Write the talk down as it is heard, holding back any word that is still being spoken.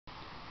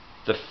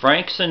The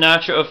Frank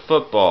Sinatra of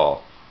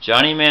football,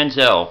 Johnny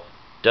Manziel,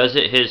 does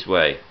it his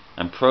way,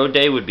 and Pro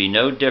Day would be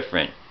no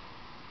different.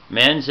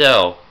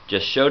 Manziel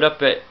just showed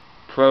up at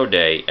Pro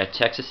Day at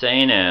Texas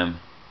A&M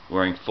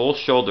wearing full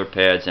shoulder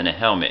pads and a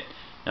helmet.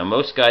 Now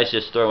most guys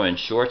just throw in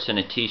shorts and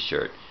a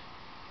t-shirt.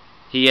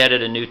 He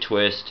added a new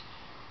twist.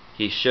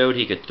 He showed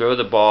he could throw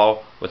the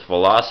ball with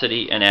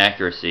velocity and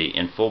accuracy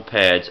in full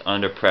pads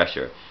under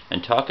pressure.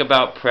 And talk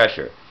about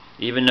pressure.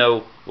 Even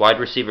though wide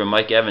receiver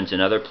Mike Evans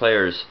and other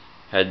players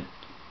had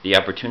the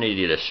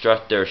opportunity to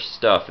strut their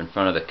stuff in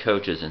front of the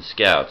coaches and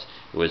scouts,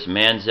 it was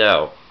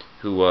Manziel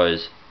who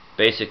was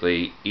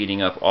basically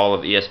eating up all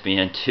of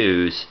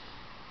ESPN2's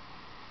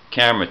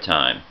camera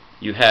time.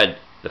 You had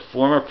the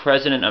former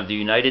President of the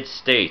United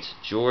States,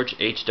 George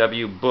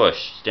H.W.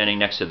 Bush, standing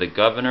next to the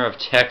Governor of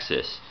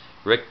Texas,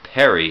 Rick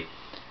Perry,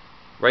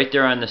 right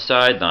there on the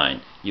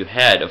sideline. You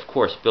had, of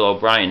course, Bill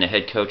O'Brien, the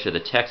head coach of the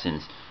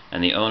Texans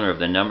and the owner of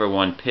the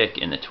 #1 pick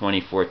in the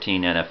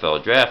 2014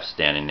 NFL Draft,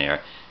 standing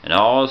there, and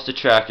all those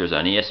detractors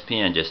on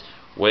ESPN just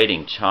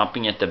waiting,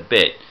 chomping at the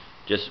bit,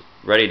 just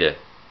ready to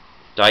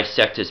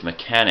dissect his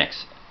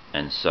mechanics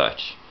and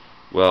such.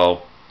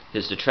 Well,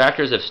 his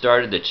detractors have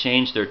started to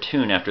change their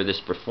tune after this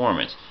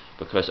performance,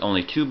 because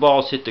only 2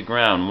 balls hit the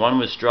ground. One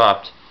was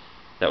dropped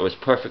that was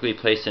perfectly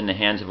placed in the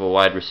hands of a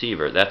wide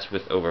receiver. That's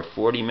with over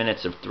 40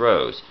 minutes of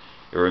throws.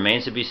 It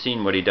remains to be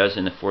seen what he does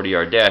in the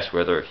 40-yard dash,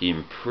 whether he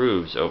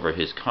improves over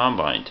his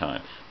combine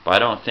time. But I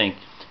don't think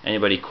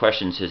anybody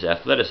questions his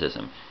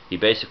athleticism. He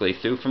basically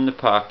threw from the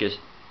pocket,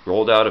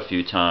 rolled out a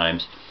few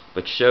times,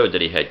 but showed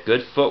that he had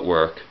good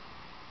footwork,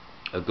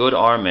 a good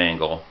arm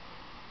angle.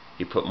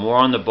 He put more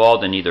on the ball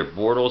than either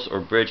Bortles or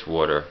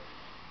Bridgewater,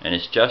 and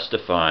is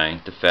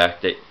justifying the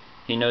fact that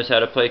he knows how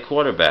to play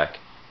quarterback.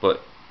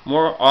 But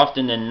more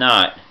often than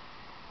not,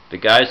 the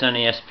guys on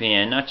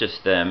ESPN, not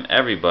just them,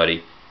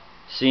 everybody,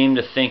 seem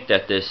to think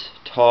that this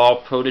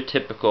tall,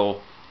 prototypical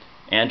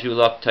Andrew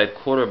Luck type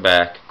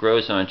quarterback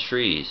grows on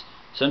trees.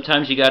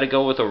 Sometimes you got to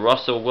go with a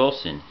Russell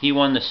Wilson. He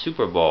won the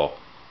Super Bowl,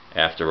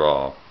 after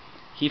all.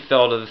 He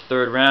fell to the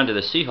 3rd round of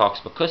the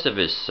Seahawks because of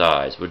his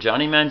size. Well,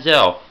 Johnny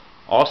Manziel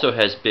also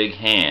has big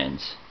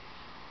hands,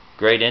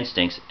 great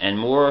instincts, and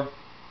more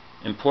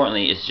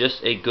importantly, is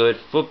just a good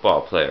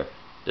football player.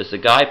 Does the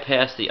guy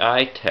pass the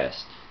eye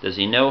test? Does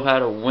he know how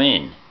to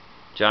win?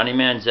 Johnny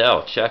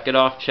Manziel, check it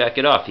off, check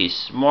it off. He's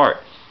smart.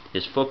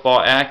 His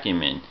football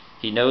acumen.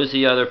 He knows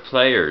the other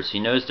players. He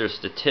knows their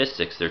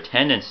statistics, their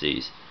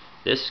tendencies.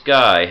 This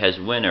guy has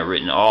winner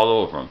written all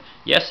over him.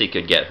 Yes, he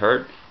could get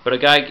hurt, but a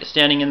guy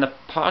standing in the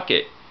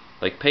pocket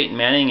like Peyton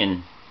Manning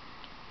and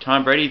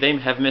Tom Brady, they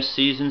have missed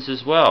seasons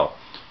as well.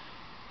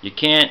 You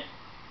can't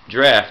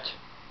draft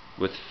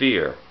with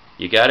fear.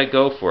 You got to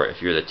go for it.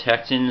 If you're the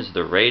Texans,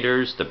 the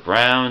Raiders, the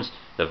Browns,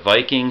 the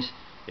Vikings,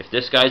 if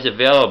this guy's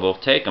available,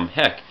 take him.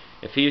 Heck,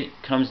 if he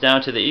comes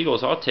down to the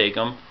Eagles, I'll take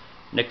him.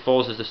 Nick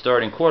Foles is the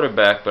starting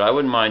quarterback, but I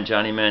wouldn't mind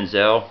Johnny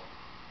Manziel,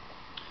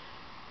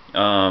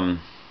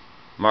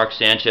 Mark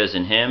Sanchez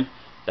and him.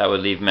 That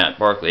would leave Matt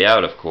Barkley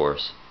out, of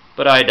course.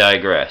 But I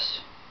digress.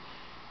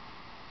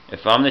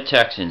 If I'm the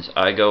Texans,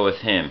 I go with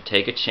him.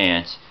 Take a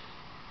chance.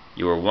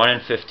 You were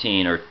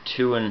 1-15 or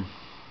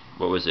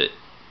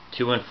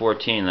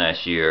 2-14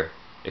 last year.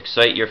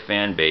 Excite your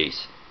fan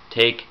base.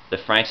 Take the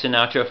Frank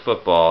Sinatra of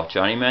football,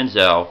 Johnny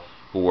Manziel,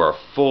 who wore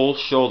full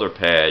shoulder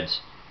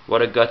pads.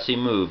 What a gutsy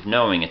move,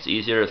 knowing it's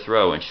easier to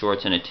throw in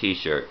shorts and a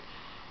t-shirt.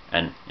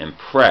 And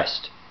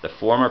impressed the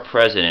former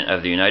President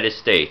of the United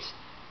States,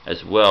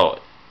 as well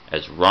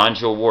as Ron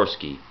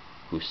Jaworski,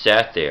 who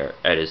sat there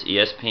at his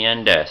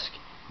ESPN desk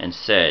and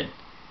said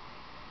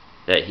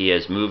that he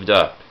has moved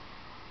up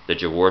the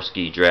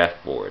Jaworski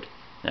draft board.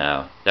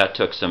 Now, that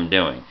took some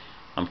doing.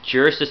 I'm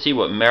curious to see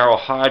what Merrill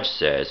Hodge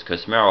says,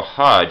 because Merrill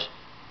Hodge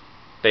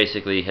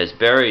basically has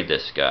buried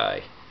this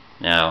guy.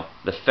 Now,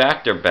 the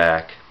factor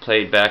back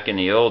played back in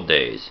the old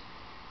days,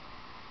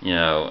 you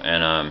know,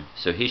 and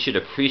so he should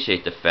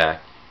appreciate the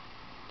fact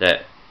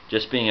that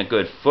just being a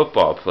good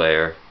football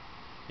player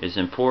is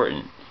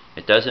important.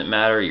 It doesn't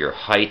matter your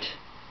height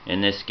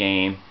in this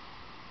game.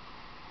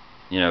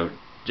 You know,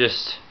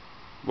 just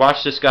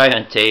watch this guy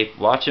on tape,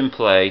 watch him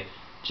play.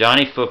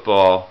 Johnny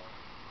Football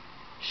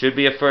should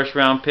be a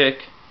 1st-round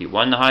pick. He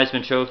won the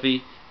Heisman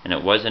Trophy, and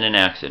it wasn't an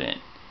accident.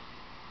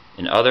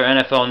 In other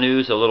NFL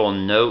news, a little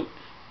note: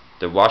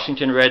 the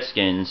Washington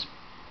Redskins,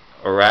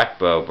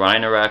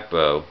 Brian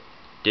Arakpo,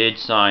 did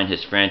sign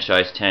his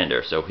franchise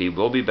tender, so he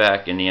will be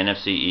back in the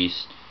NFC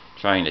East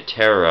trying to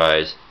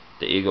terrorize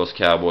the Eagles,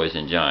 Cowboys,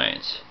 and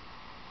Giants.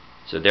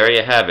 So there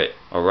you have it.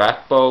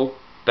 Arakpo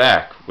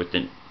back with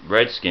the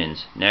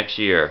Redskins next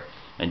year,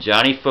 and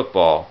Johnny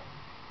Football,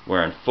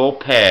 wearing full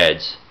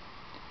pads,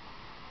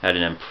 had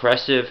an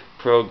impressive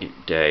pro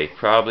day,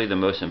 probably the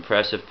most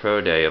impressive pro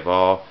day of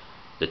all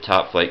the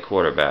top flight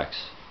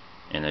quarterbacks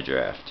in the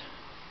draft.